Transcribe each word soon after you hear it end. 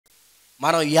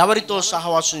మనం ఎవరితో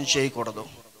సహవాసం చేయకూడదు.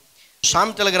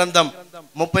 సామెతల గ్రంథం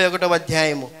 31వ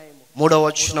అధ్యాయము 3వ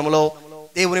వచనములో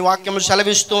దేవుని వాక్యం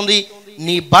సెలవిస్తుంది,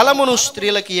 నీ బలమును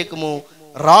స్త్రీలకు ఇయ్యకము,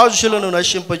 రాజులను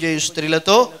నశింపజేయు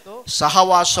స్త్రీలతో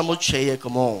సహవాసము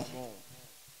చేయకము.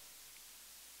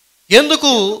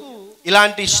 ఎందుకు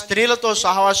ఇలాంటి స్త్రీలతో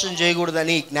సహవాసం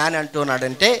చేయకూడదని జ్ఞాని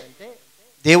అంటున్నాడంటే,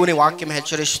 దేవుని వాక్యం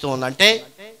హెచ్చరిస్తూ ఉందంటే,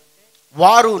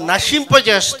 వారు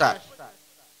నశింపజేస్తారు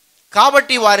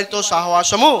కాబట్టి వారితో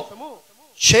సహవాసము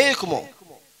చేయకము.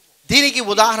 దీనికి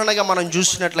ఉదాహరణగా మనం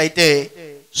చూసినట్లయితే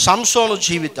సంసోను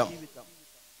జీవితం.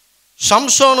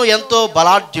 సంసోను ఎంతో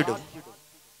బలాఢ్యుడు.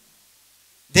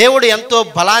 దేవుడు ఎంతో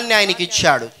బలాన్ని ఆయనకి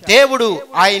ఇచ్చాడు. దేవుడు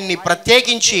ఆయన్ని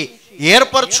ప్రత్యేకించి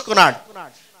ఏర్పరచుకున్నాడు.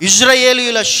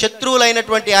 ఇజ్రాయేలీయుల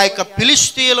శత్రువులైనటువంటి ఆ యొక్క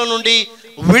ఫిలిష్తీయుల నుండి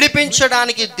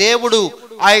విడిపించడానికి దేవుడు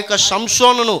ఆ యొక్క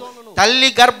సంసోనును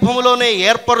తల్లి గర్భములోనే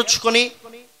ఏర్పరచుకొని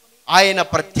ఆయన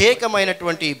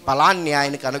ప్రత్యేకమైనటువంటి బలాన్ని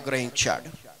ఆయనకు అనుగ్రహించాడు.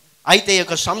 అయితే ఈ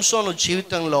యొక్క సంసోను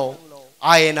జీవితంలో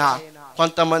ఆయన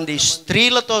కొంతమంది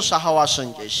స్త్రీలతో సహవాసం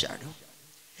చేశాడు.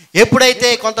 ఎప్పుడైతే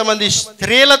కొంతమంది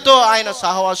స్త్రీలతో ఆయన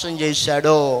సహవాసం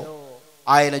చేశాడో,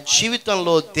 ఆయన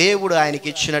జీవితంలో దేవుడు ఆయనకి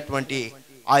ఇచ్చినటువంటి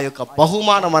ఆ యొక్క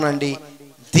బహుమానం అనండి,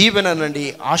 దీవెననండి,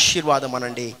 ఆశీర్వాదం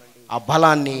అనండి, ఆ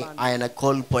బలాన్ని ఆయన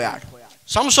కోల్పోయాడు.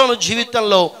 సంసోను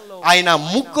జీవితంలో ఆయన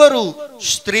 3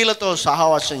 స్త్రీలతో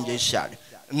సహవాసం చేశాడు.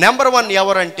 నెంబర్ 1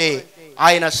 ఎవరంటే,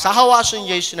 ఆయన సహవాసం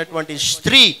చేసినటువంటి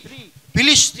స్త్రీ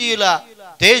ఫిలిష్తీయుల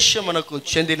దేశమునకు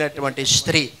చెందినటువంటి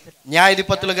స్త్రీ.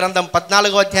 న్యాయాధిపతుల గ్రంథం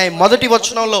 14వ అధ్యాయం 1వ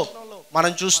వచనంలో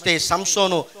మనం చూస్తే,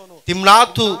 సంసోను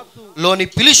తిమ్నాతులోని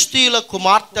ఫిలిష్తీయుల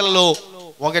కుమార్తెలలో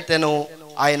ఒకటెను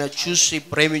ఆయన చూసి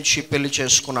ప్రేమించి పెళ్లి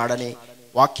చేసుకున్నాడని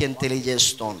వాక్యం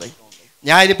తెలియజేస్తోంది.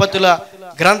 న్యాయాధిపతుల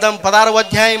గ్రంథం 16వ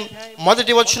అధ్యాయం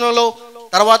 1వ వచనంలో,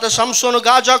 తర్వాత సంసోను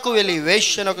గాజాకు వెళ్ళి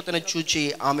వేశ్యనొకతని చూచి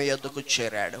ఆమె యొద్దకు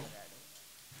చేరాడు.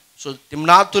 సో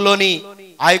తిమ్నాతులోని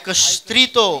ఆ యొక్క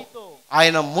స్త్రీతో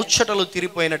ఆయన ముచ్చటలు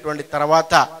తిరిగిపోయినటువంటి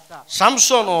తర్వాత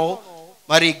సంసోను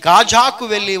మరి గాజాకు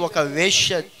వెళ్ళి ఒక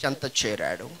వేశ్య చెంత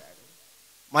చేరాడు.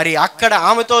 మరి అక్కడ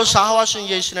ఆమెతో సహవాసం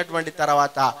చేసినటువంటి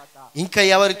తర్వాత ఇంకా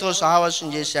ఎవరితో సహవాసం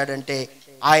చేశాడంటే,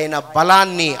 ఆయన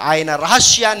బలాన్ని, ఆయన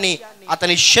రహస్యాన్ని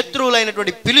అతని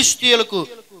శత్రువులైనటువంటి ఫిలిష్తీయులకు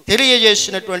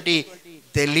తెలియజేసినటువంటి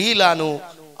దెలీలాను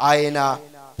ఆయన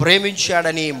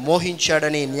ప్రేమించాడని,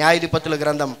 మోహించాడని న్యాయాధిపతుల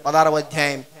గ్రంథం 16వ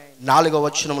అధ్యాయం 4వ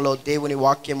వచనంలో దేవుని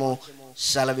వాక్యము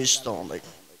సెలవిస్తోంది.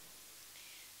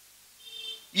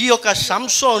 ఈ యొక్క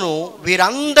సంసోను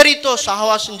వీరందరితో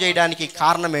సహవాసం చేయడానికి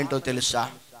కారణం ఏంటో తెలుసా?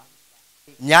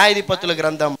 న్యాయాధిపతుల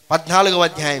గ్రంథం 14వ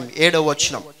అధ్యాయం 7వ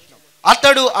వచనం,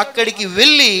 అతడు అక్కడికి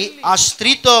వెళ్ళి ఆ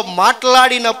స్త్రీతో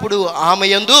మాట్లాడినప్పుడు ఆమె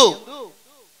యందు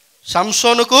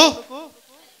సంసోనుకు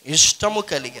ఇష్టము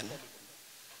కలిగెను.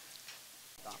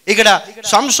 ఇక్కడ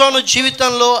సంసోను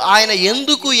జీవితంలో ఆయన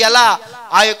ఎందుకు, ఎలా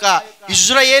ఆ యొక్క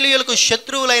ఇజ్రాయేలీయులకు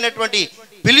శత్రువులైనటువంటి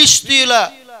ఫిలిష్తీయుల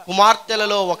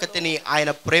కుమార్తెలలో ఒకతిని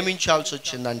ఆయన ప్రేమించాల్సి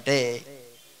వచ్చిందంటే,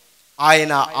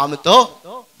 ఆయన ఆమెతో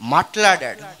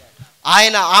మాట్లాడాడు.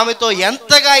 ఆయన ఆమెతో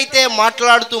ఎంతగా అయితే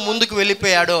మాట్లాడుతూ ముందుకు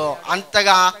వెళ్ళిపోయాడో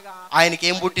అంతగా ఆయనకి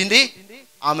ఏం పుట్టింది?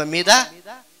 ఆమె మీద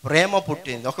ప్రేమ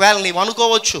పుట్టింది. ఒకవేళ నీవు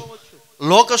అనుకోవచ్చు,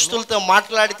 లోకస్తులతో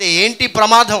మాట్లాడితే ఏంటి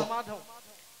ప్రమాదం,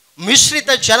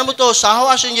 మిశ్రిత జనముతో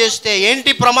సహవాసం చేస్తే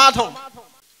ఏంటి ప్రమాదం?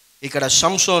 ఇక్కడ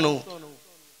సంసోను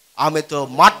ఆమెతో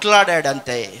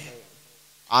మాట్లాడాడంతే,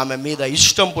 ఆమె మీద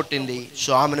ఇష్టం పుట్టింది. సో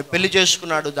ఆమెను పెళ్లి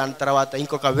చేసుకున్నాడు. దాని తర్వాత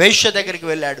ఇంకొక వేశ్య దగ్గరికి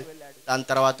వెళ్ళాడు. దాని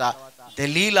తర్వాత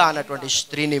దెలీలా అన్నటువంటి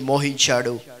స్త్రీని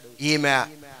మోహించాడు. ఈమె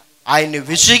ఆయన్ని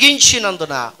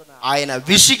విసిగించినందున ఆయన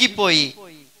విసిగిపోయి,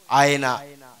 ఆయన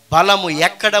బలము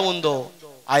ఎక్కడ ఉందో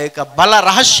ఆ యొక్క బల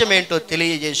రహస్యం ఏంటో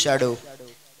తెలియజేశాడు.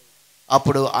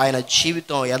 అప్పుడు ఆయన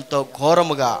జీవితం ఎంతో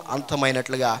ఘోరముగా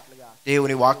అంతమైనట్లుగా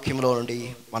దేవుని వాక్యంలో నుండి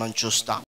మనం చూస్తాం.